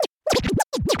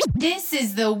This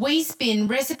is the We Spin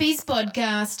Recipes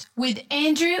podcast with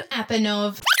Andrew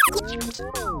Apanov.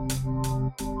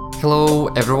 Hello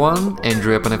everyone,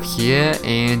 Andrew Apanov here,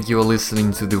 and you're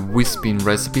listening to the We Spin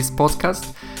Recipes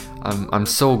podcast. I'm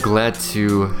so glad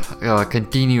to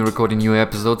continue recording new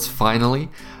episodes finally.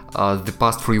 The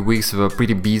past 3 weeks were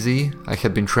pretty busy. I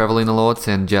had been traveling a lot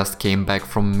and just came back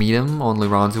from Medium only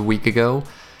around a week ago.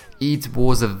 It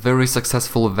was a very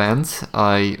successful event.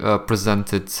 I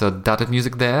presented data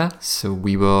music there, so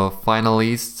we were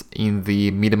finalists in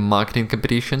the Medium marketing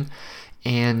competition,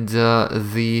 and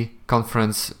the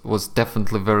conference was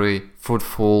definitely very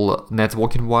fruitful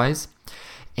networking-wise.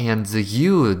 And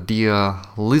you, dear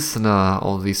listener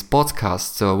of this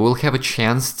podcast, will have a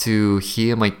chance to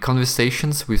hear my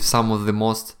conversations with some of the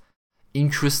most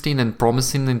interesting and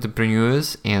promising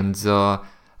entrepreneurs and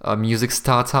music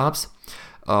startups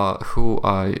who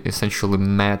I essentially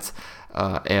met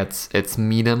at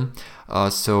Medium.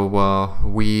 So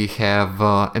we have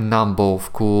a number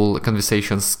of cool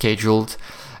conversations scheduled,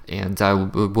 and I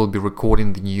will be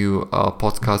recording the new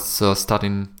podcasts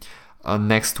starting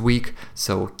next week,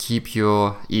 so keep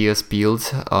your ears peeled.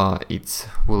 It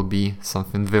will be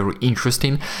something very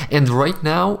interesting. And right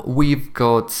now we've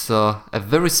got a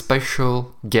very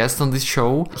special guest on this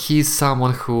show. He's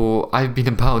someone who I've been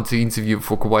about to interview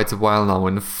for quite a while now,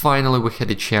 and finally we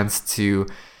had a chance to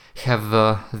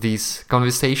have this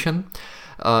conversation.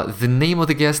 The name of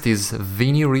the guest is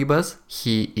Vinny Ribas.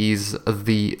 He is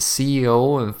the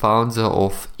CEO and founder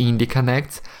of Indie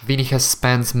Connect. Vinny has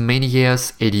spent many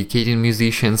years educating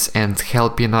musicians and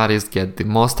helping artists get the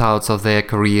most out of their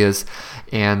careers,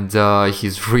 and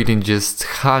he's written just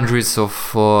hundreds of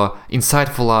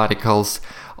insightful articles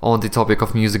on the topic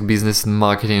of music business and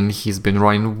marketing. He's been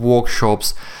running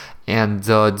workshops and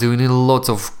doing a lot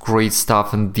of great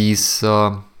stuff in this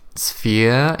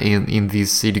sphere, in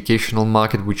this educational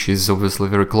market, which is obviously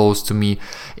very close to me,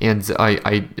 and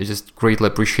I just greatly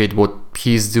appreciate what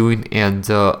he's doing, and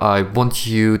I want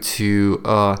you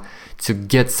to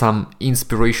get some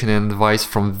inspiration and advice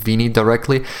from Vinny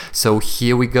directly. So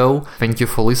here we go. Thank you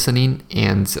for listening,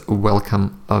 and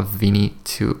welcome Vinny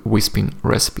to We Spin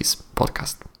Recipes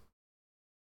podcast.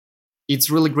 It's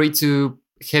really great to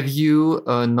have you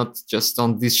not just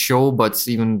on this show, but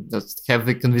even just have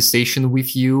a conversation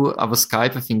with you over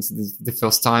Skype. I think it's the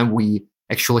first time we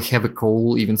actually have a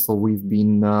call, even though we've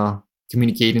been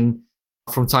communicating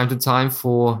from time to time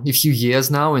for a few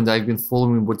years now, and I've been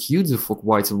following what you do for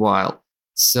quite a while.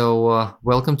 So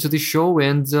welcome to the show,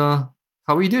 and how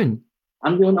are you doing?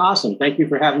 I'm doing awesome. Thank you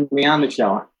for having me on the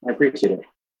show. I appreciate it.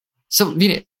 So,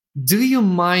 Vinny, do you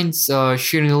mind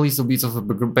sharing a little bit of a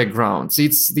background?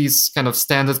 It's this kind of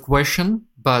standard question,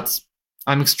 but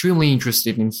I'm extremely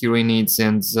interested in hearing it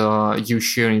and you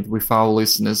sharing it with our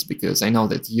listeners, because I know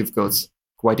that you've got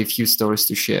quite a few stories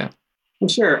to share. Well,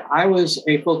 sure. I was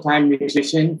a full-time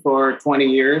musician for 20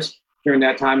 years. During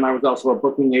that time, I was also a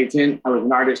booking agent. I was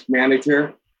an artist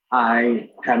manager. I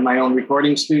had my own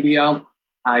recording studio.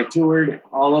 I toured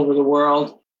all over the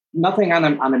world. Nothing on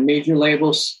a major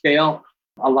label scale.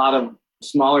 A lot of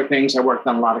smaller things. I worked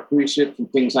on a lot of cruise ships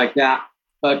and things like that.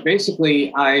 But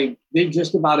basically, I did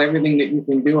just about everything that you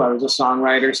can do. I was a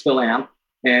songwriter, still am,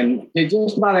 and did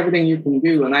just about everything you can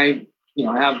do. And I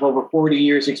have over 40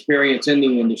 years experience in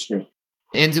the industry.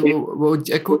 And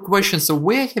a quick question. So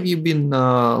where have you been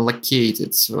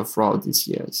located throughout these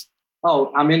years?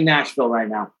 Oh, I'm in Nashville right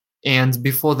now. And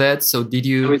before that, so did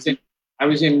you... I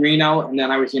was in Reno, and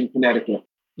then I was in Connecticut.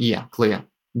 Yeah, clear.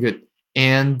 Good.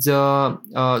 And so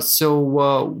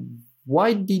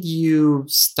why did you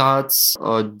start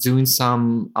doing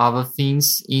some other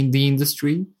things in the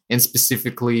industry, and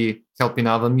specifically helping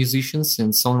other musicians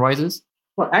and songwriters?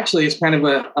 Well, actually, it's kind of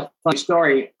a funny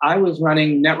story. I was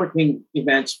running networking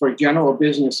events for general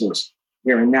businesses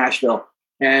here in Nashville,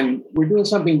 and we're doing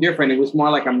something different. It was more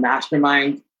like a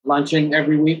mastermind luncheon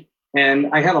every week, and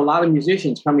I had a lot of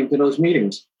musicians coming to those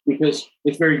meetings because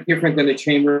it's very different than a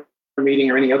chamber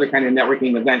meeting or any other kind of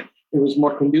networking event. It was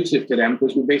more conducive to them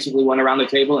because we basically went around the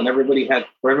table and everybody had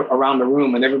around the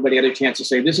room, and everybody had a chance to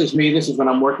say, this is me, this is what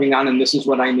I'm working on, and this is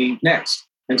what I need next.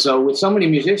 And so with so many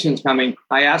musicians coming,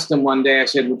 I asked them one day, I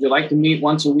said, would you like to meet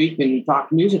once a week and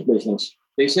talk music business?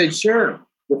 They said, sure.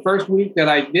 The first week that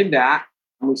I did that,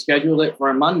 and we scheduled it for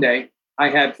a Monday, I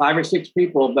had 5 or 6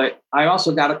 people, but I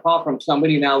also got a call from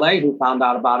somebody in LA who found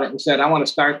out about it and said, I want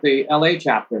to start the LA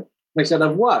chapter. I said,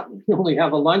 of what? We only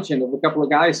have a luncheon of a couple of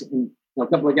guys and a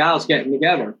couple of gals getting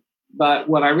together. But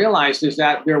what I realized is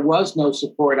that there was no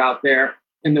support out there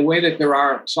in the way that there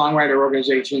are songwriter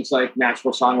organizations like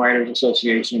Nashville Songwriters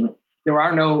Association. There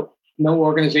are no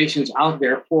organizations out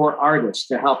there for artists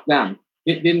to help them.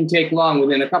 it didn't take long.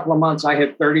 Within a couple of months, I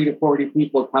had 30 to 40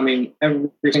 people coming every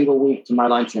single week to my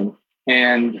luncheon.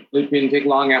 And it didn't take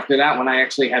long after that when I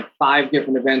actually had 5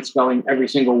 different events going every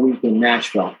single week in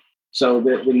Nashville. So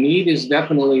the need is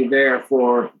definitely there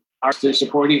for us to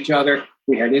support each other.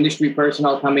 We had industry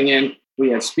personnel coming in. We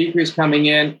had speakers coming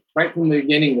in. Right from the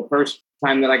beginning, the first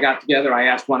time that I got together, I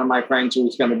asked one of my friends who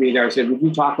was going to be there, I said, would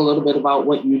you talk a little bit about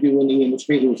what you do in the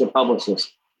industry? He was a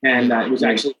publicist. And it was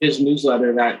actually his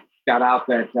newsletter that got out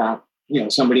that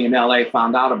somebody in LA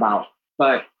found out about.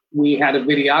 But we had a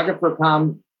videographer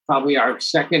come, probably our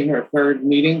second or third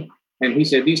meeting. And he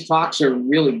said, these talks are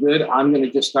really good. I'm going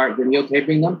to just start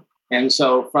videotaping them. And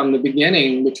so from the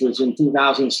beginning, which was in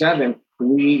 2007,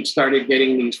 we started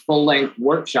getting these full-length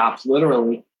workshops,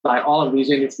 literally, by all of these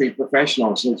industry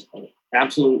professionals,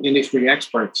 absolute industry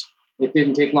experts. It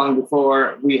didn't take long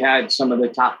before we had some of the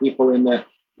top people in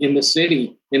the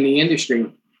city, in the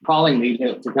industry, calling me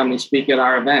to come and speak at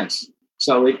our events.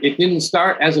 So it didn't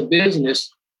start as a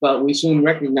business, but we soon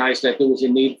recognized that there was a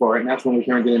need for it, and that's when we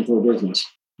turned it into a business.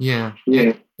 Yeah.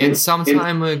 And some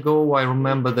time ago, I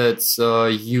remember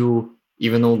that you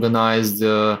even organized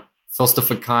the first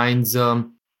of a kind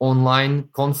online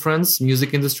conference,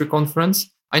 music industry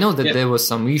conference. I know that there were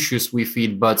some issues with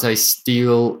it, but I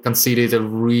still consider it a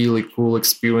really cool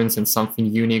experience and something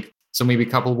unique. So maybe a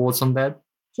couple words on that.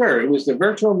 Sure. It was the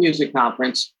virtual music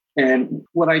conference. And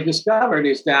what I discovered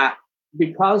is that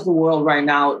because the world right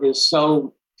now is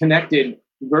so connected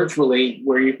virtually,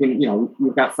 where you can,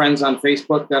 you've got friends on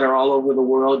Facebook that are all over the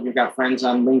world. You've got friends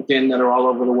on LinkedIn that are all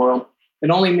over the world. It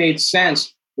only made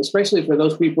sense, especially for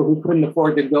those people who couldn't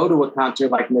afford to go to a concert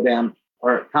like Madame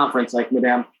or a conference like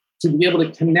Madame, to be able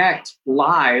to connect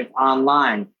live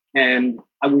online. And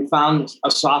we found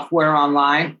a software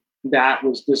online that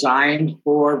was designed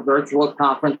for virtual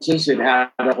conferences. It had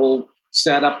a whole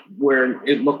setup where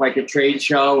it looked like a trade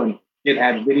show, and it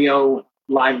had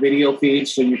live video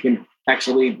feeds so you can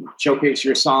actually showcase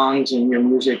your songs and your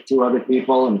music to other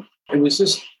people. And it was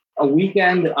just a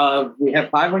weekend we had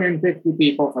 550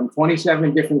 people from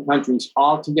 27 different countries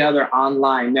all together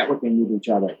online networking with each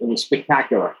other. It was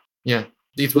spectacular. Yeah,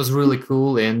 it was really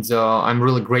cool. And I'm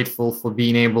really grateful for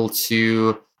being able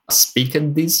to speak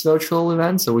at this virtual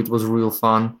event. So it was real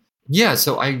fun. Yeah,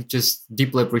 so I just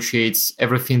deeply appreciate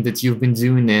everything that you've been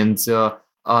doing. And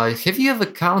have you ever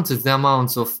counted the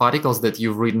amount of articles that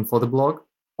you've written for the blog?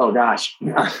 Oh, gosh.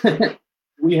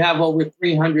 We have over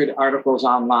 300 articles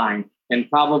online, and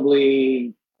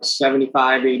probably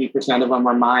 75-80% of them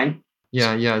are mine.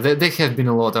 Yeah, there have been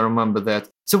a lot. I remember that.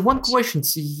 So one question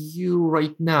to you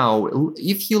right now,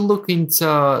 if you look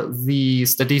into the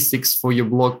statistics for your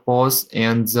blog posts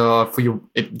and for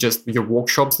your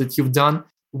workshops that you've done,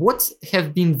 what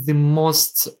have been the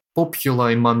most popular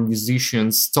among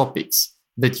musicians topics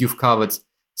that you've covered,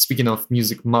 speaking of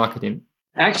music marketing?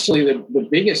 Actually, the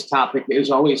biggest topic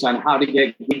is always on how to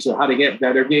get gigs or how to get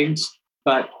better gigs.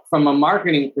 But from a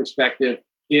marketing perspective,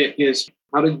 it is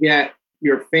how to get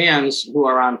your fans who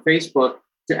are on Facebook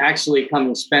to actually come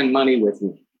and spend money with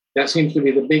you. That seems to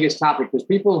be the biggest topic, because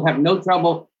people have no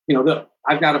trouble.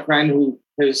 I've got a friend who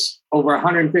has over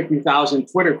 150,000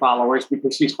 Twitter followers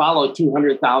because she's followed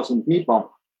 200,000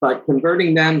 people. But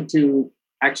converting them to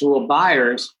actual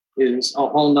buyers is a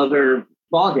whole nother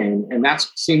ballgame. And that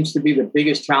seems to be the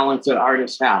biggest challenge that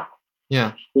artists have.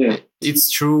 Yeah, it's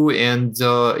true. And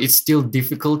it's still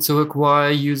difficult to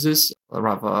acquire users, or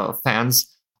rather fans,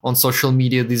 on social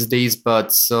media these days. But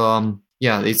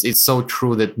it's so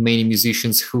true that many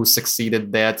musicians who succeed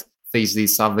at that face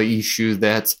this other issue,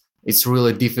 that it's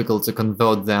really difficult to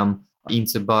convert them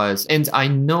into buyers. And I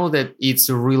know that it's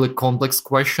a really complex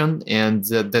question, and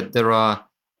that there are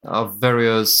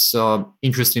various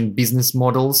interesting business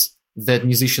models that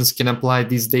musicians can apply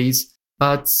these days.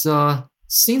 But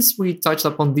since we touched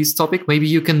upon this topic, maybe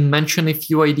you can mention a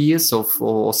few ideas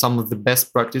or some of the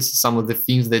best practices, some of the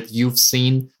things that you've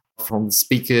seen from the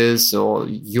speakers, or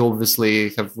you obviously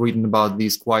have written about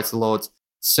these quite a lot.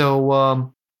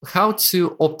 So how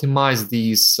to optimize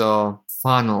these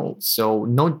funnel? So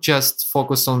not just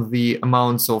focus on the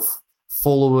amounts of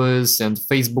followers and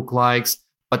Facebook likes,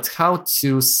 but how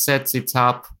to set it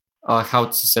up, how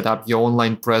to set up your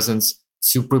online presence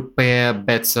to prepare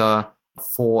better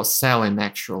for selling,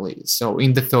 actually. So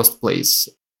in the first place,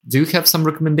 do you have some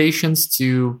recommendations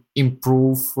to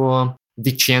improve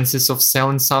the chances of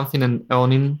selling something and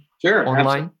earning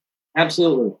online?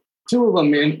 Absolutely. Two of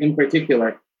them in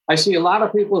particular. I see a lot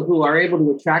of people who are able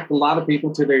to attract a lot of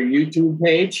people to their YouTube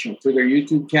page, to their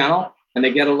YouTube channel, and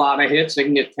they get a lot of hits. They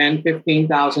can get 10,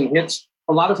 15,000 hits.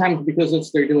 A lot of times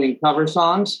because they're doing cover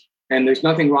songs, and there's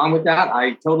nothing wrong with that.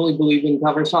 I totally believe in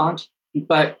cover songs.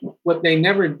 But what they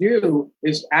never do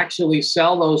is actually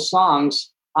sell those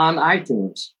songs on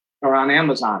iTunes or on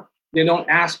Amazon. They don't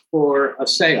ask for a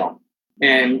sale.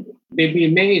 And they'd be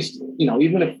amazed,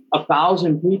 even if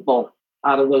 1,000 people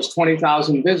out of those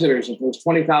 20,000 visitors, if those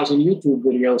 20,000 YouTube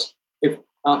videos, if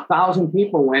 1,000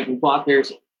 people went and bought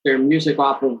their music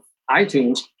off of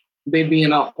iTunes, they'd be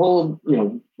in a whole,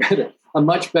 a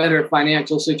much better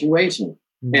financial situation.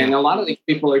 Mm-hmm. And a lot of these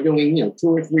people are doing, 2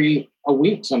 or 3 a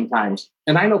week sometimes.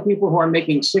 And I know people who are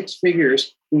making 6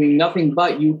 figures doing nothing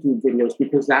but YouTube videos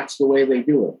because that's the way they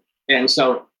do it. And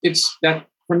so it's that,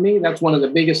 for me, that's one of the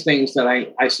biggest things that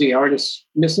I see artists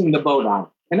missing the boat on.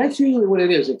 And that's usually what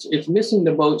it is. It's missing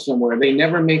the boat somewhere. They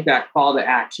never make that call to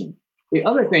action. The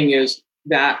other thing is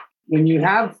that when you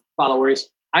have followers,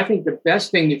 I think the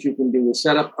best thing that you can do is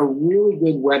set up a really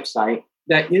good website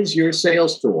that is your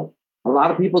sales tool. A lot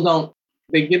of people don't.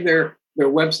 They give their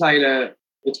website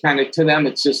it's kind of, to them,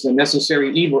 it's just a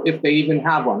necessary evil if they even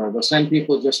have one, or they'll send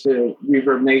people just to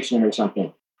Reverb Nation or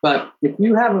something. But if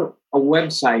you have a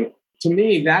website, to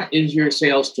me, that is your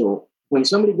sales tool. When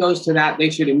somebody goes to that, they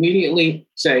should immediately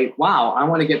say, wow, I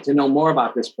want to get to know more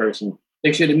about this person.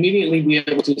 They should immediately be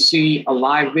able to see a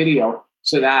live video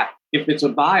so that if it's a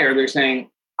buyer, they're saying,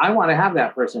 I want to have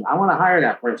that person. I want to hire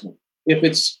that person. If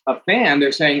it's a fan,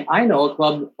 they're saying, I know a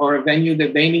club or a venue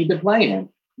that they need to play in,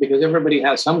 because everybody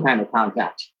has some kind of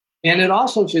contact. And it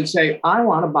also should say, I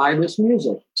want to buy this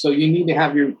music. So you need to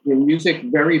have your music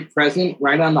very present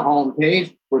right on the home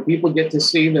page where people get to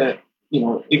see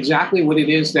exactly what it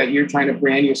is that you're trying to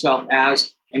brand yourself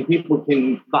as, and people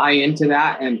can buy into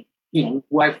that. And,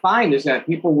 what I find is that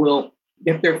people will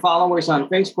get their followers on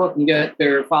Facebook and get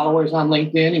their followers on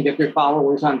LinkedIn and get their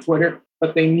followers on Twitter,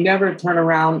 but they never turn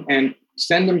around and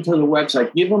send them to the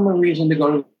website. Give them a reason to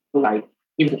go to the site.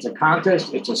 If it's a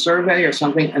contest, it's a survey or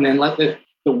something, and then let the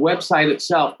website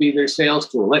itself be their sales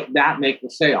tool. Let that make the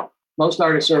sale. Most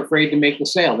artists are afraid to make the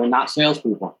sale. They're not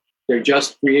salespeople. They're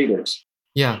just creators.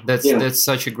 Yeah, that's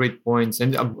such a great point.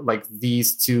 And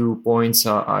these 2 points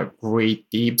are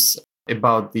great tips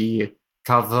about the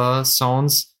cover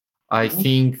songs. I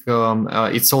think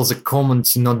it's also common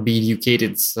to not be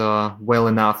educated well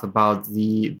enough about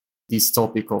this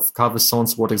topic of cover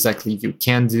songs, what exactly you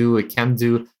can do, it can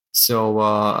do.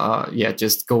 So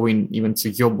just going even to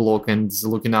your blog and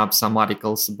looking up some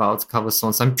articles about cover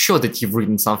songs. I'm sure that you've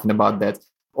written something about that,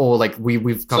 or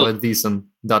we've covered this on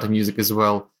Data Music as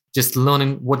well. Just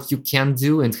learning what you can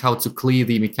do and how to clear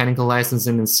the mechanical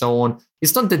licensing and so on.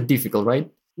 It's not that difficult,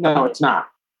 right? No, it's not.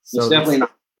 It's definitely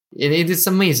not. And it is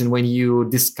amazing when you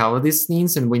discover these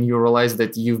things and when you realize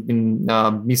that you've been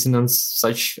missing on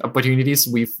such opportunities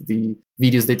with the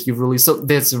videos that you've released. So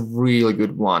that's a really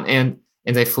good one. And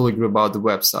I fully agree about the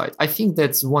website. I think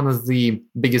that's one of the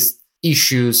biggest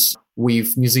issues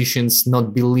with musicians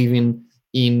not believing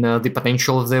in the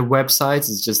potential of their websites.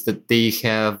 It's just that they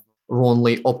have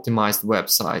wrongly optimized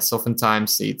websites.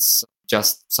 Oftentimes it's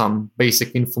just some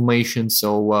basic information.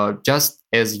 So just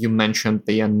as you mentioned,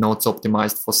 they are not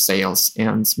optimized for sales,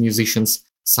 and musicians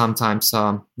sometimes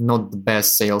are not the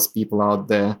best salespeople out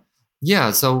there.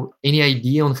 Yeah, so any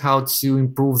idea on how to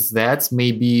improve that?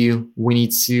 Maybe we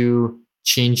need to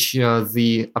change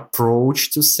the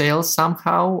approach to sales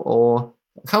somehow? Or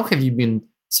how have you been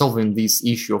solving this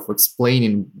issue of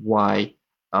explaining why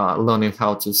learning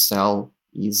how to sell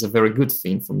is a very good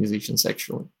thing for musicians,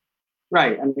 actually?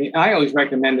 Right. I mean, I always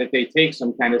recommend that they take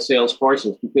some kind of sales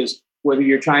courses, because whether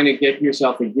you're trying to get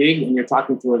yourself a gig and you're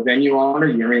talking to a venue owner,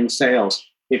 you're in sales.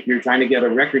 If you're trying to get a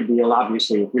record deal,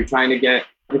 obviously, if you're talking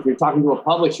to a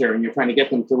publisher and you're trying to get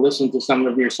them to listen to some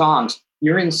of your songs,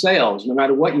 you're in sales. No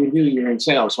matter what you do, you're in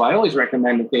sales. So I always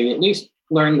recommend that they at least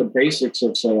learn the basics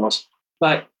of sales.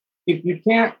 But if you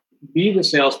can't be the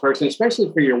salesperson,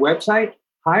 especially for your website,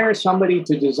 hire somebody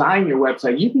to design your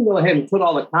website. You can go ahead and put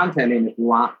all the content in if you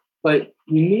want, but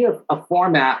you need a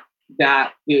format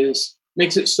that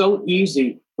makes it so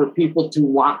easy for people to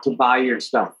want to buy your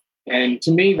stuff. And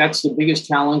to me, that's the biggest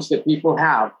challenge that people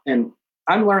have. And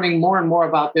I'm learning more and more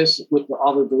about this with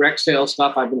all the direct sales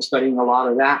stuff. I've been studying a lot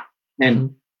of that.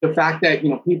 And the fact that,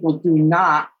 people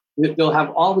they'll have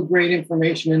all the great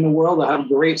information in the world. They'll have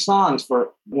great songs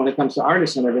for when it comes to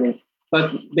artists and everything,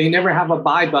 but they never have a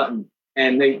buy button,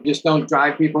 and they just don't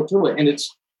drive people to it. And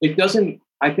it doesn't,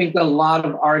 I think a lot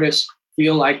of artists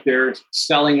feel like they're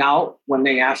selling out when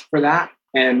they ask for that.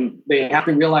 And they have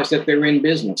to realize that they're in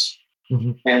business.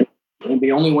 And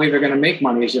the only way they're going to make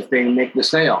money is if they make the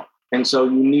sale. And so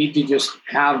you need to just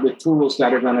have the tools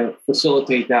that are going to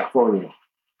facilitate that for you.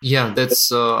 Yeah, that's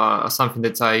something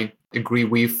that I agree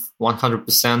with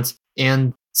 100%.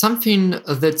 And Something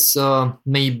that's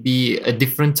maybe a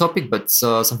different topic, but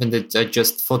something that I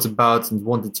just thought about and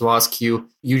wanted to ask you.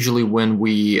 Usually, when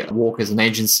we work as an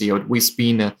agency or at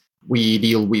WeSpin, we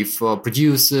deal with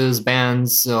producers,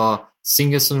 bands,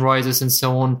 singers, songwriters, and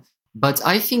so on. But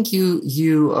I think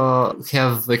you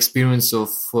have experience of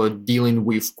dealing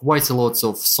with quite a lot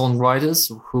of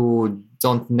songwriters who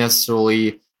don't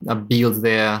necessarily build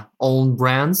their own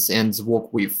brands and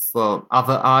work with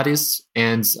other artists,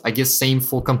 and I guess same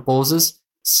for composers.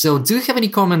 So do you have any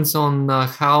comments on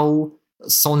how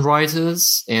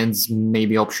songwriters and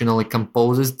maybe optionally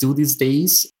composers do these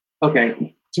days?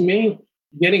 Okay, to me,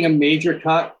 getting a major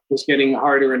cut is getting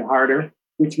harder and harder,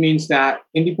 which means that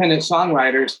independent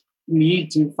songwriters need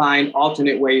to find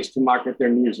alternate ways to market their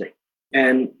music.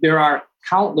 And there are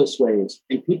countless ways,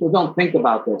 and people don't think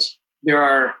about this. There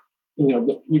are,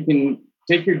 you can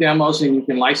take your demos and you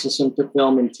can license them to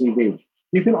film and TV.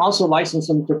 You can also license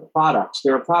them to products.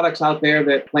 There are products out there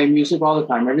that play music all the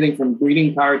time, everything from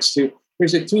greeting cards to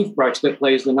there's a toothbrush that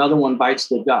plays, another one bites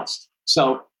the dust.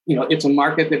 So, it's a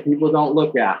market that people don't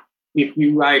look at. If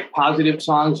you write positive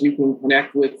songs, you can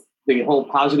connect with the whole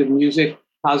positive music,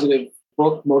 positive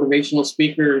book, motivational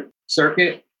speaker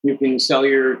circuit. You can sell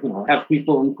have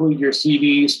people include your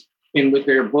CDs in with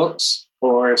their books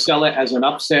or sell it as an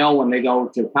upsell when they go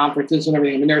to conferences and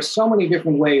everything. I mean, there's so many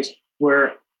different ways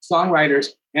where songwriters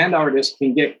and artists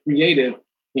can get creative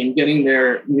in getting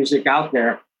their music out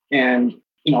there. And,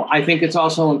 I think it's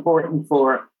also important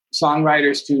for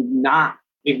songwriters to not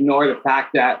ignore the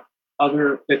fact that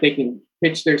they can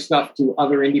pitch their stuff to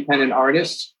other independent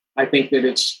artists. I think that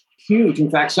it's huge. In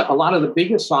fact, a lot of the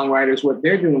biggest songwriters, what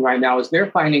they're doing right now is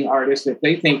they're finding artists that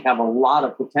they think have a lot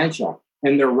of potential,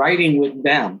 and they're writing with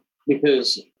them,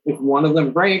 because if one of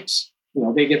them breaks,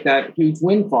 they get that huge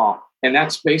windfall. And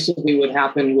that's basically what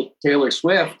happened with Taylor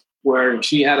Swift, where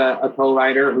she had a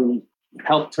co-writer who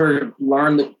helped her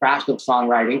learn the craft of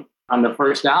songwriting on the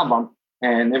first album.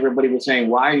 And everybody was saying,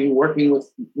 why are you working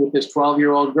with this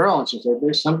 12-year-old girl? And she said,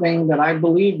 there's something that I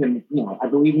believe in. I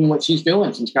believe in what she's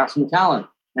doing. She's got some talent.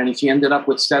 And she ended up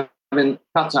with 7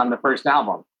 cuts on the first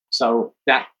album. So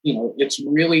that, it's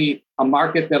really a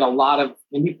market that a lot of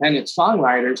independent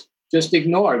songwriters just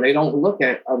ignore. They don't look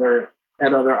at other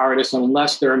artists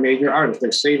unless they're a major artist.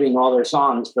 They're saving all their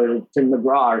songs for Tim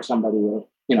McGraw or somebody, or,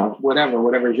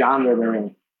 whatever genre they're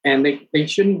in. And they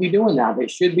shouldn't be doing that. They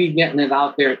should be getting it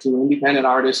out there to independent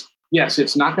artists. Yes,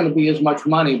 it's not going to be as much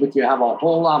money, but you have a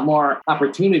whole lot more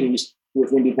opportunities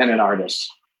with independent artists.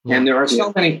 Yeah. And there's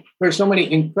so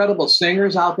many incredible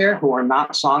singers out there who are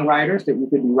not songwriters that you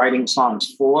could be writing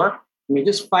songs for. I mean,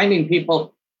 just finding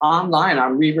people online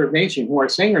on Reverb Nation who are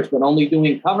singers but only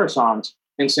doing cover songs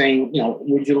and saying,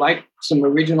 would you like some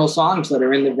original songs that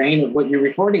are in the vein of what you're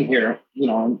recording here?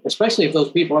 Especially if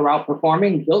those people are out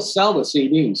performing, they'll sell the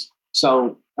CDs.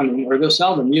 So, or they'll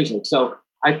sell the music. So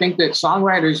I think that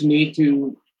songwriters need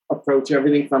to approach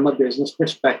everything from a business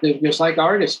perspective, just like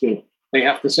artists do. They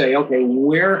have to say, okay,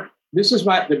 this is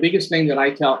the biggest thing that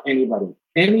I tell anybody.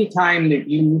 Anytime that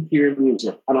you hear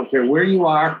music, I don't care where you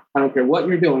are, I don't care what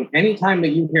you're doing, anytime that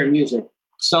you hear music,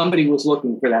 somebody was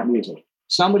looking for that music.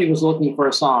 Somebody was looking for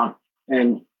a song.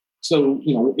 And so,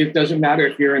 it doesn't matter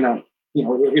if you're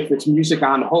if it's music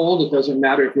on hold, it doesn't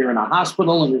matter if you're in a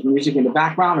hospital and there's music in the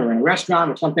background or in a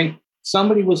restaurant or something.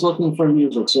 Somebody was looking for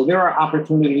music. So there are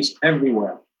opportunities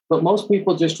everywhere. But most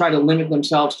people just try to limit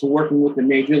themselves to working with the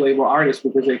major label artists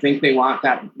because they think they want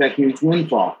that huge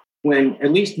windfall. When,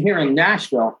 at least here in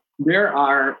Nashville, there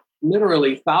are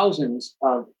literally thousands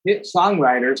of hit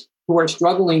songwriters who are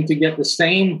struggling to get the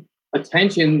same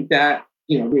attention that,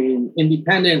 the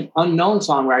independent, unknown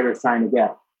songwriter is trying to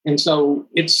get. And so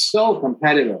it's so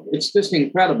competitive. It's just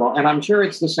incredible. And I'm sure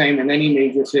it's the same in any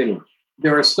major city.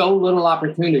 There are so little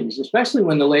opportunities, especially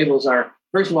when the labels are,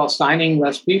 first of all, signing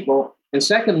less people. And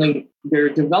secondly, they're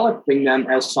developing them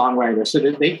as songwriters so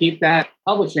that they keep that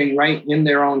publishing right in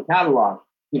their own catalog,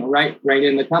 right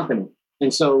in the company.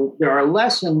 And so there are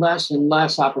less and less and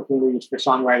less opportunities for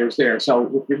songwriters there. So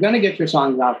if you're going to get your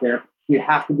songs out there, you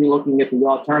have to be looking at the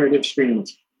alternative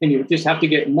streams, and you just have to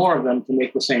get more of them to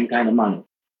make the same kind of money.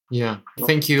 Yeah,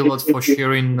 thank you a lot for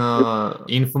sharing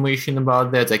information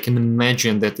about that. I can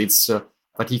imagine that it's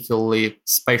particularly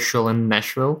special in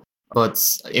Nashville.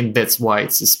 And that's why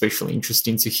it's especially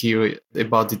interesting to hear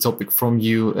about the topic from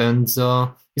you. And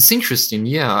it's interesting.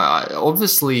 Yeah,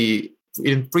 obviously,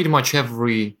 in pretty much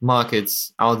every market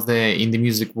out there in the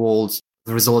music world,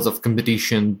 there is a lot of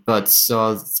competition, but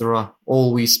there are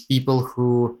always people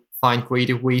who find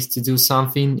creative ways to do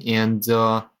something. And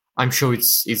I'm sure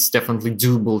it's definitely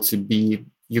doable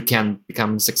you can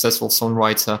become a successful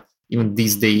songwriter even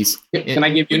these days. Can I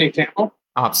give you an example?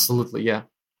 Absolutely, yeah.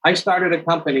 I started a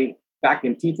company back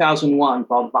in 2001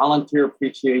 called Volunteer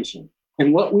Appreciation.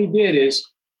 And what we did is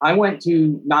I went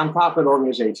to nonprofit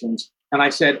organizations and I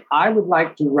said, I would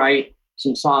like to write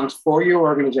some songs for your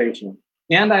organization.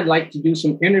 And I'd like to do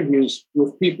some interviews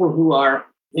with people who are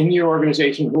in your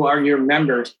organization, who are your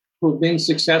members, who've been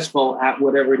successful at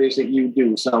whatever it is that you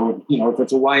do. So, if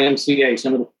it's a YMCA,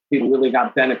 some of the people really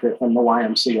got benefit from the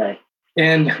YMCA.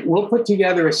 And we'll put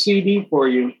together a CD for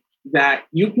you that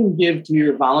you can give to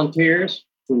your volunteers,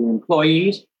 to your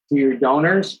employees, to your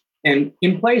donors. And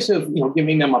in place of,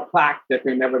 giving them a plaque that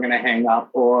they're never going to hang up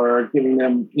or giving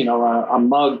them, a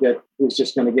mug that is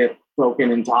just going to get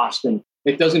broken and tossed and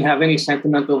it doesn't have any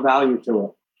sentimental value to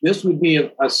it. This would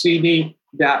be a CD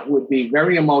that would be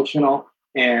very emotional.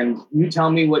 And you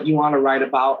tell me what you want to write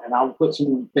about and I'll put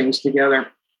some things together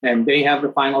and they have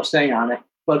the final say on it.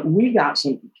 But we got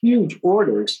some huge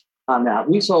orders on that.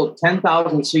 We sold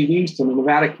 10,000 CDs to the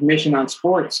Nevada Commission on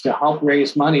Sports to help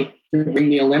raise money to bring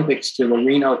the Olympics to the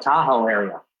Reno Tahoe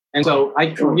area. And so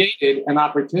I created an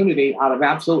opportunity out of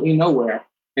absolutely nowhere.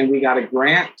 And we got a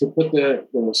grant to put the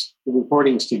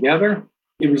recordings together.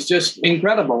 It was just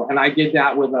incredible. And I did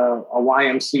that with a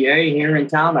YMCA here in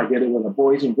town. I did it with a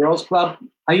Boys and Girls Club.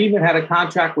 I even had a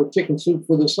contract with Chicken Soup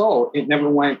for the Soul. It never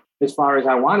went as far as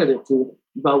I wanted it to,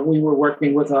 but we were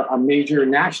working with a major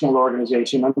national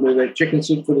organization under the Chicken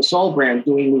Soup for the Soul brand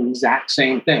doing the exact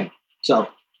same thing. So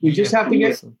you just have to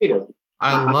get creative.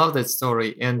 I love that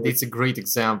story, and it's a great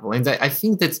example. And I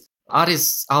think that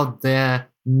artists out there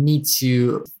need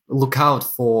to look out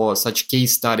for such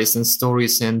case studies and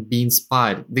stories and be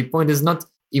inspired. The point is not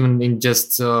even in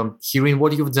just hearing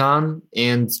what you've done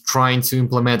and trying to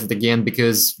implement it again,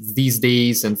 because these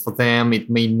days and for them, it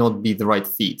may not be the right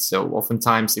fit. So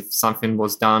oftentimes, if something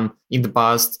was done in the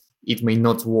past, it may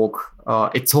not work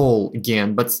at all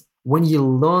again. But when you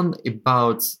learn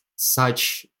about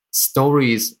such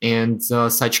stories and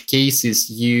such cases,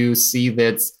 you see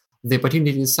that the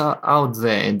opportunities are out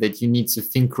there and that you need to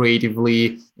think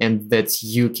creatively and that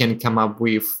you can come up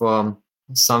with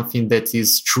something that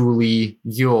is truly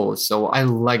yours. So I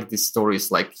like these stories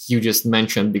like you just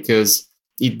mentioned, because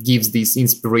it gives this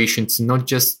inspiration to not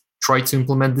just try to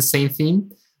implement the same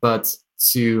thing, but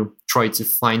to try to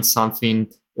find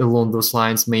something along those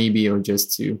lines maybe, or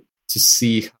just to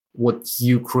see what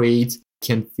you create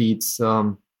can fit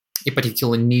a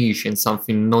particular niche and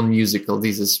something non-musical.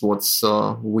 This is what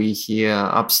we here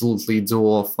absolutely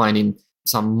do, finding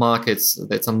some markets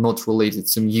that are not related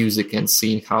to music and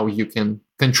seeing how you can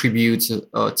contribute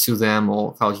to them,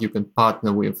 or how you can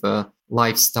partner with a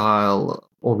lifestyle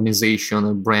organization,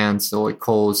 a brand, or a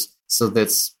cause. So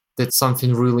that's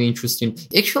something really interesting.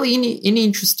 Actually, any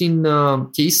interesting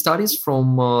case studies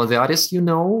from the artists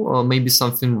or maybe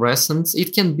something recent?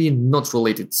 It can be not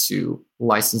related to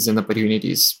licensing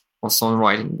opportunities or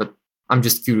songwriting, but I'm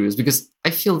just curious because I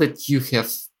feel that you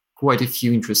have quite a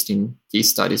few interesting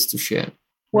case studies to share.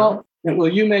 Well,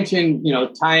 you mentioned,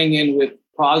 tying in with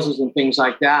causes and things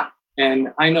like that.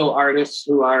 And I know artists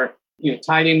who are,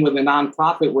 tied in with a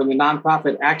nonprofit, where the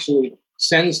nonprofit actually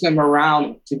sends them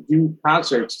around to do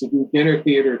concerts, to do dinner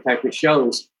theater type of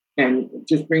shows, and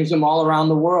just brings them all around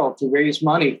the world to raise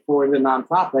money for the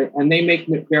nonprofit. And they make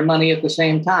their money at the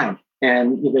same time.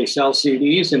 And they sell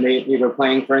CDs, and they're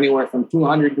playing for anywhere from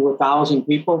 200 to 1,000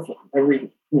 people every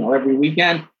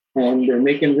weekend, and they're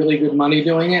making really good money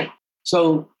doing it.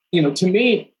 So, to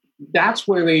me, that's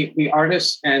where the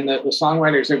artists and the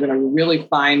songwriters are going to really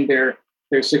find their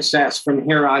success from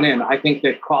here on in. I think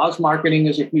that cause marketing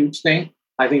is a huge thing.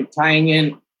 I think tying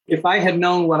in, if I had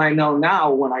known what I know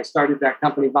now when I started that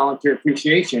company, Volunteer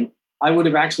Appreciation, I would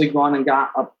have actually gone and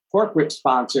got a corporate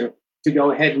sponsor to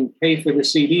go ahead and pay for the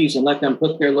CDs and let them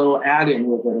put their little ad in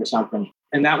with it or something.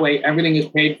 And that way everything is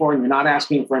paid for and you're not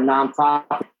asking for a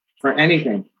nonprofit for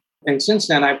anything. And since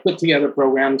then, I've put together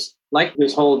programs like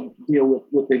this whole deal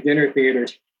with the dinner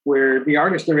theaters, where the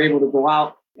artists are able to go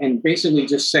out and basically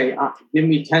just say, give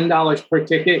me $10 per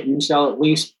ticket. You sell at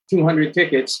least 200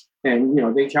 tickets. And,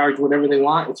 they charge whatever they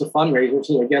want. It's a fundraiser,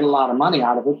 so they get a lot of money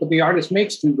out of it. But the artist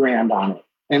makes $2,000 on it.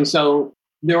 And so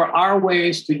there are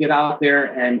ways to get out there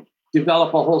and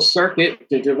develop a whole circuit,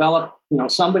 to develop,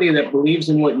 somebody that believes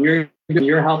in what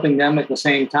you're helping them at the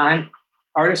same time.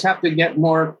 Artists have to get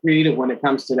more creative when it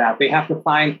comes to that. They have to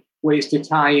find ways to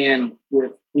tie in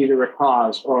with either a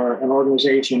cause or an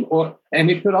organization,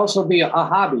 and it could also be a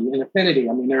hobby, an affinity.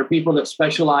 I mean, there are people that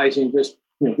specialize in just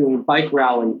doing bike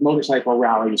rallies, motorcycle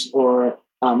rallies, or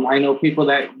I know people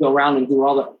that go around and do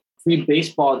all the free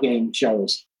baseball game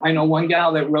shows. I know one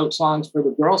gal that wrote songs for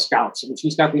the Girl Scouts, and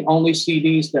she's got the only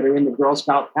CDs that are in the Girl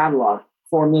Scout catalog,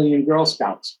 4 million Girl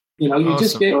Scouts. You awesome.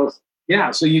 just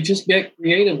get, so you just get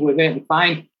creative with it and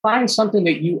find something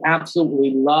that you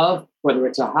absolutely love, whether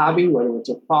it's a hobby, whether it's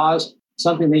a cause,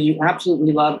 something that you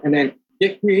absolutely love, and then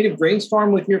get creative,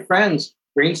 brainstorm with your friends,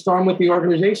 brainstorm with the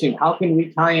organization. How can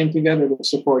we tie in together to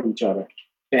support each other?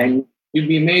 And you'd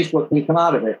be amazed what can come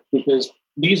out of it, because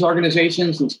these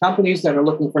organizations, these companies that are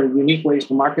looking for unique ways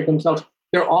to market themselves,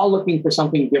 they're all looking for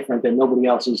something different that nobody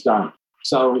else has done.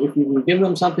 So if you can give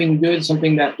them something good,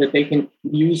 something that they can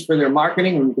use for their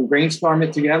marketing, and you can brainstorm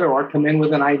it together or come in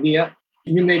with an idea,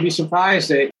 you may be surprised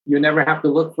that you never have to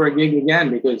look for a gig again,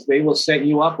 because they will set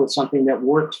you up with something that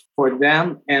works for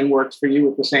them and works for you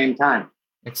at the same time.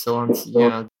 Excellent.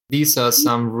 Yeah, these are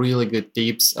some really good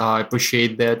tips. I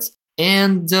appreciate that.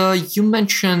 And you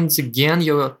mentioned again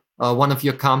your one of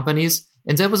your companies,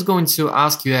 and I was going to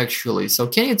ask you actually. So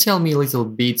can you tell me a little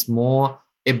bit more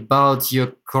about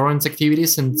your current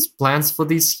activities and plans for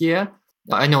this year?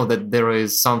 I know that there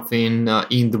is something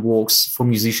in the works for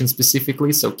musicians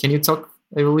specifically. So can you talk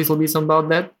a little bit about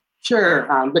that? Sure.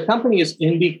 The company is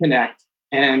Indie Connect.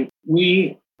 And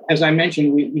we, as I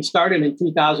mentioned, we started in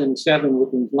 2007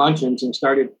 with these luncheons and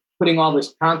started putting all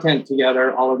this content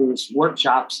together, all of these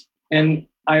workshops. And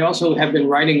I also have been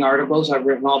writing articles. I've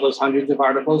written all those hundreds of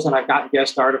articles, and I've got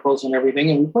guest articles and everything.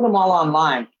 And we put them all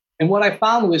online. And what I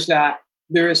found was that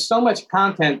there is so much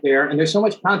content there, and there's so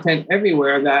much content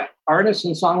everywhere that artists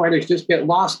and songwriters just get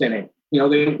lost in it.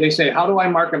 They say, how do I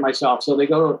market myself? So they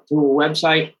go to a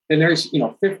website, and there's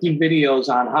 50 videos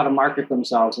on how to market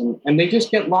themselves, and they just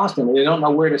get lost in it. They don't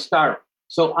know where to start.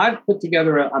 So I've put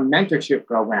together a mentorship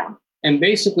program, and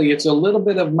basically it's a little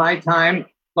bit of my time,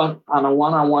 but on a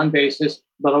one-on-one basis,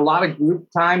 but a lot of group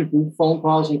time, group phone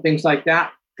calls and things like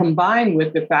that, combined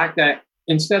with the fact that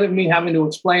instead of me having to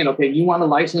explain, okay, you want to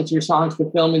license your songs to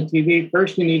film and TV,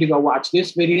 first you need to go watch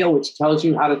this video, which tells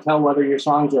you how to tell whether your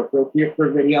songs are appropriate for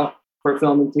video, for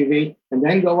film and TV, and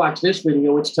then go watch this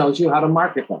video, which tells you how to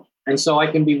market them. And so I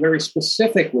can be very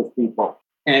specific with people.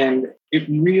 And it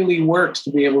really works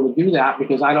to be able to do that,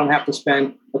 because I don't have to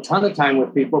spend a ton of time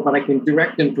with people, but I can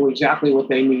direct them to exactly what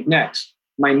they need next.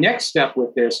 My next step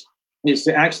with this is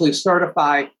to actually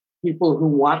certify people who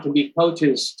want to be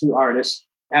coaches to artists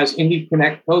as Indie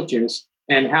Connect coaches,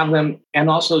 and have them, and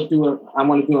also I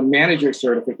want to do a manager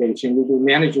certification. We do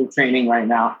manager training right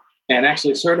now, and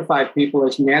actually certify people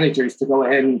as managers to go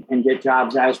ahead and get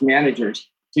jobs as managers,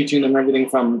 teaching them everything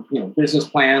from business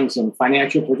plans and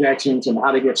financial projections and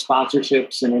how to get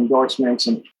sponsorships and endorsements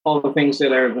and all the things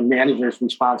that are the manager's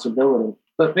responsibility.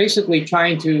 But basically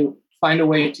trying to find a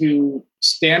way to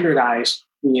standardize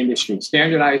the industry,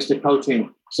 standardize the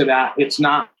coaching, so that it's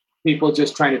not people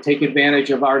just trying to take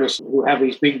advantage of artists who have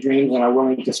these big dreams and are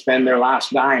willing to spend their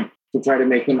last dime to try to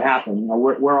make them happen.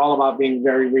 We're all about being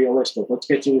very realistic. Let's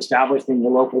get you established in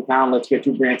your local town. Let's get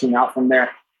you branching out from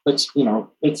there. Let's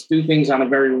do things on a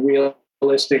very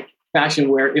realistic fashion,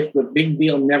 where if the big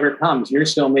deal never comes, you're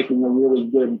still making a really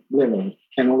good living.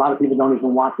 And a lot of people don't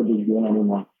even want the big deal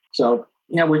anymore. So,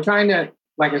 we're trying to,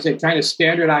 like I said,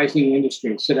 standardize the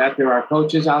industry so that there are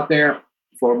coaches out there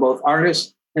for both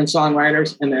artists and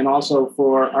songwriters, and then also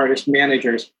for artist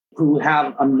managers who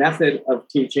have a method of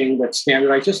teaching that's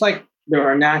standardized. Just like there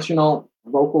are national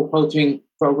vocal coaching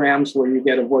programs where you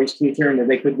get a voice teacher, and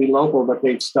they could be local, but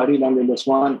they've studied under this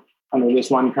one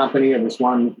company or this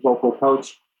one vocal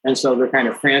coach. And so they're kind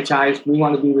of franchised. We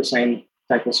want to do the same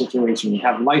type of situation. We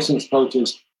have licensed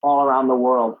coaches all around the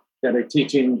world that are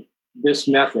teaching this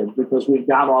method, because we've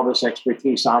got all this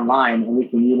expertise online, and we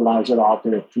can utilize it all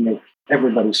to make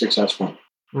everybody successful.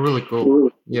 Really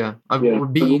cool. Yeah. I've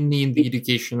been in the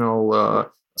educational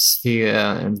sphere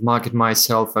and market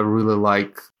myself. I really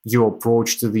like your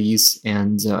approach to this,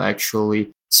 and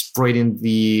actually spreading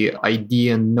the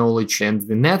idea and knowledge and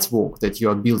the network that you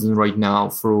are building right now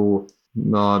through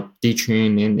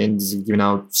teaching and giving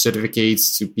out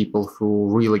certificates to people who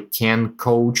really can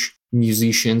coach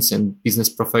musicians and business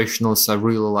professionals. I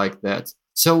really like that.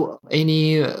 So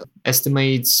any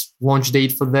estimates, launch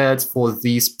date for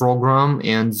this program,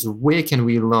 and where can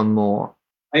we learn more?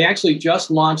 I actually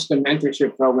just launched a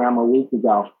mentorship program a week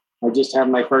ago. I just had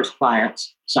my first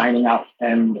clients signing up,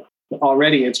 and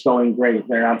already it's going great.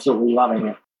 They're absolutely loving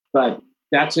it. But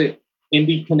that's it,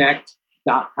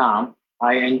 indieconnect.com,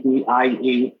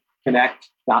 INDIE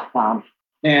connect.com.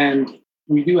 And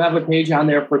we do have a page on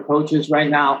there for coaches right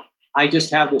now. I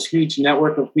just have this huge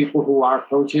network of people who are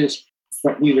coaches.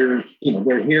 Either,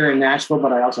 they're here in Nashville,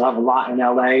 but I also have a lot in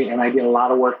LA, and I did a lot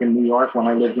of work in New York when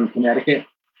I lived in Connecticut.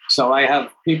 So I have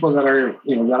people that are,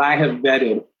 that I have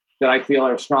vetted that I feel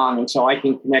are strong. And so I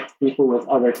can connect people with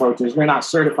other coaches. They're not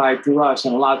certified through us.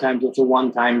 And a lot of times it's a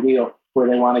one-time deal where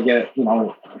they want to get,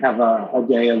 have a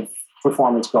day of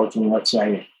performance coaching, let's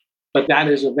say. But that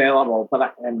is available.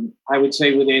 And I would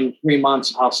say within 3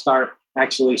 months, I'll start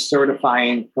actually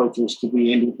certifying coaches to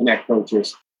be Indie Connect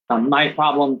coaches. My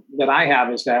problem that I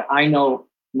have is that I know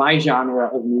my genre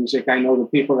of music. I know the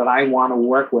people that I want to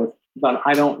work with, but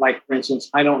I don't for instance,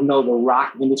 I don't know the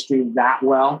rock industry that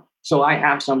well. So I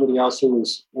have somebody else who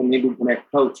is an Indie Connect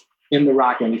coach in the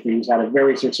rock industry. He's had a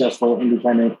very successful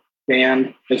independent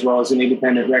band as well as an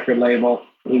independent record label.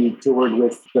 He toured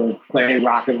with the play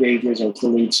Rock of Ages as the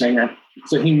lead singer.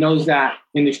 So he knows that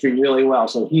industry really well.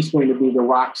 So he's going to be the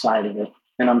rock side of it.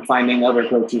 And I'm finding other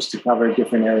coaches to cover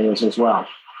different areas as well.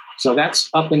 So that's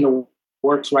up in the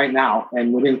works right now.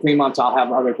 And within 3 months, I'll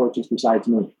have other coaches besides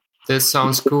me. That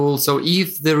sounds cool. So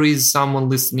if there is someone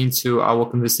listening to our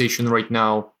conversation right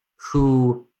now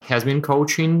who has been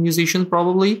coaching musicians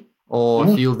probably, or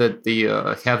feel that they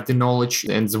have the knowledge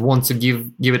and want to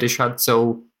give it a shot,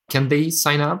 so can they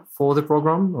sign up for the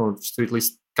program or just to at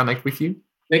least connect with you?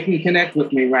 They can connect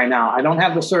with me right now. I don't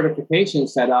have the certification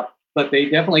set up, but they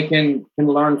definitely can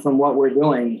learn from what we're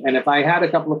doing. And if I had a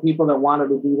couple of people that wanted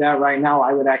to do that right now,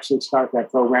 I would actually start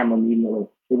that program immediately.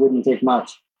 It wouldn't take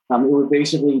much. It would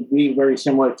basically be very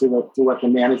similar to what the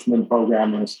management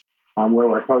program is, where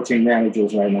we're coaching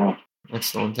managers right now.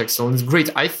 Excellent. It's great.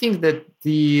 I think that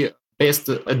the best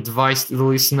advice to the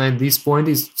listener at this point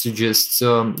is to just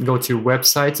go to your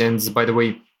website. And by the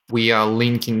way, we are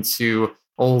linking to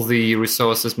all the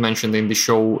resources mentioned in the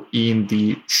show in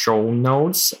the show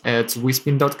notes at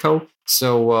wispin.co.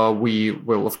 So we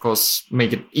will, of course,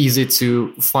 make it easy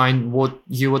to find what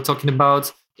you were talking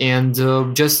about. And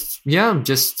just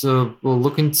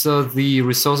look into the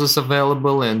resources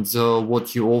available and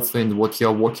what you offer and what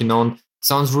you're working on.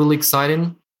 Sounds really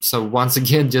exciting. So once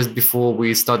again, just before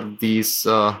we start this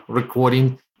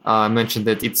recording, I mentioned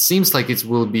that it seems like it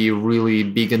will be really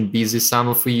big and busy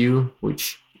summer for you,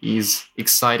 which is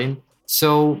exciting.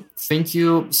 So thank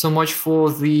you so much for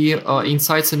the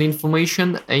insights and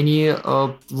information. Any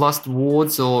last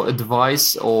words or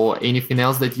advice or anything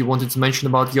else that you wanted to mention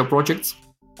about your projects?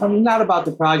 Not about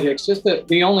the projects, just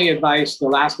the only advice, the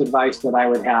last advice that I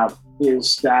would have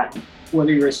is that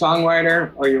whether you're a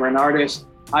songwriter or you're an artist,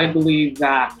 I believe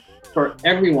that for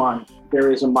everyone,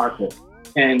 there is a market.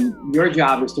 And your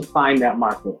job is to find that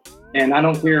market. And I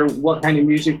don't care what kind of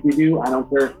music you do. I don't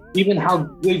care even how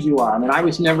good you are. I mean, I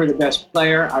was never the best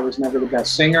player. I was never the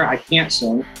best singer. I can't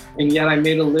sing. And yet I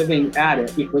made a living at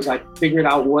it because I figured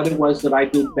out what it was that I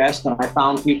did best. And I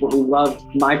found people who loved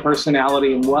my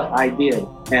personality and what I did.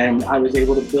 And I was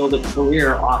able to build a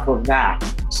career off of that.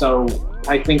 So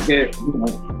I think that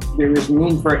there is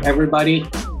room for everybody.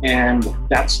 And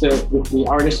that's the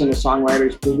artist and the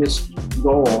songwriter's biggest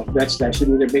goal. That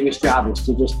should be their biggest job, is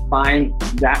to just find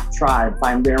that tribe,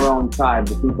 find their own tribe,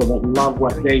 the people that love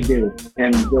what they do,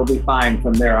 and they'll be fine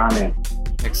from there on in.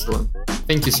 Excellent.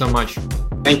 Thank you so much.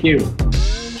 Thank you.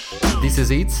 This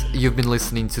is it. You've been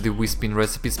listening to the Wispin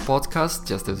Recipes podcast,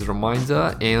 just as a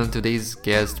reminder, and today's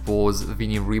guest was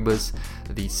Vinny Ribas,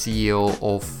 the CEO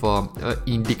of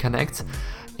Indie Connect.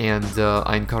 And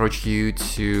I encourage you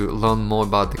to learn more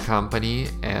about the company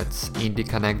at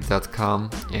indieconnect.com,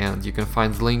 and you can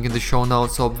find the link in the show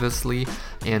notes, obviously.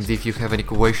 And if you have any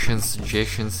questions,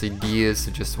 suggestions, ideas,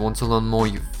 or just want to learn more,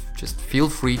 you just feel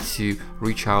free to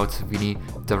reach out to Vinny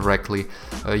directly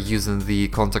using the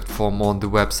contact form on the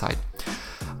website.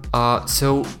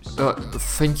 So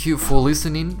thank you for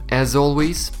listening. As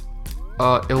always,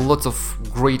 a lot of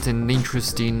great and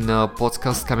interesting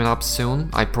podcasts coming up soon.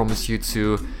 I promise you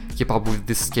to keep up with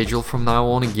this schedule from now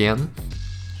on again.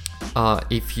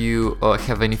 If you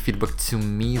have any feedback to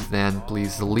me, then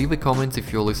please leave a comment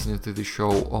if you're listening to the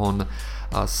show on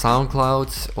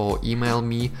SoundCloud, or email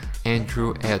me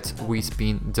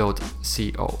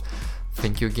andrew@wispin.co.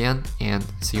 Thank you again, and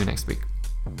see you next week.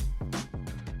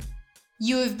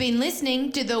 You have been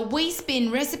listening to the We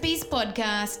Spin Recipes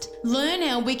podcast. Learn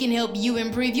how we can help you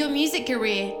improve your music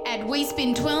career at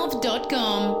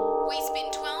wespin12.com.